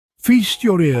Feast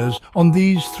your ears on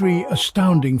these three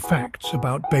astounding facts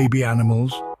about baby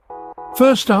animals.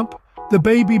 First up, the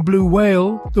baby blue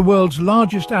whale, the world's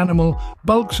largest animal,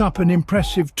 bulks up an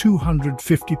impressive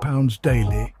 250 pounds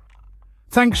daily.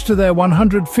 Thanks to their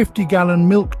 150-gallon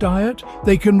milk diet,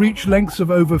 they can reach lengths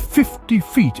of over 50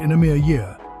 feet in a mere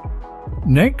year.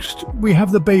 Next, we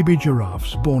have the baby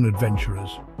giraffes, born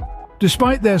adventurers.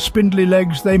 Despite their spindly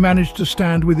legs, they manage to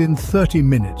stand within 30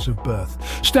 minutes of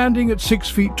birth. Standing at 6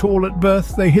 feet tall at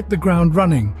birth, they hit the ground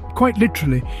running, quite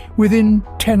literally, within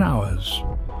 10 hours.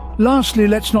 Lastly,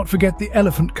 let's not forget the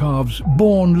elephant calves,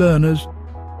 born learners.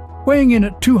 Weighing in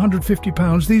at 250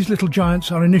 pounds, these little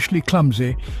giants are initially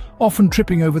clumsy, often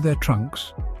tripping over their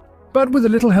trunks. But with a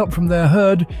little help from their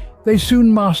herd, they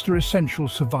soon master essential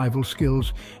survival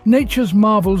skills. Nature's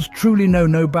marvels truly know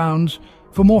no bounds.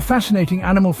 For more fascinating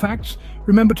animal facts,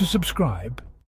 remember to subscribe.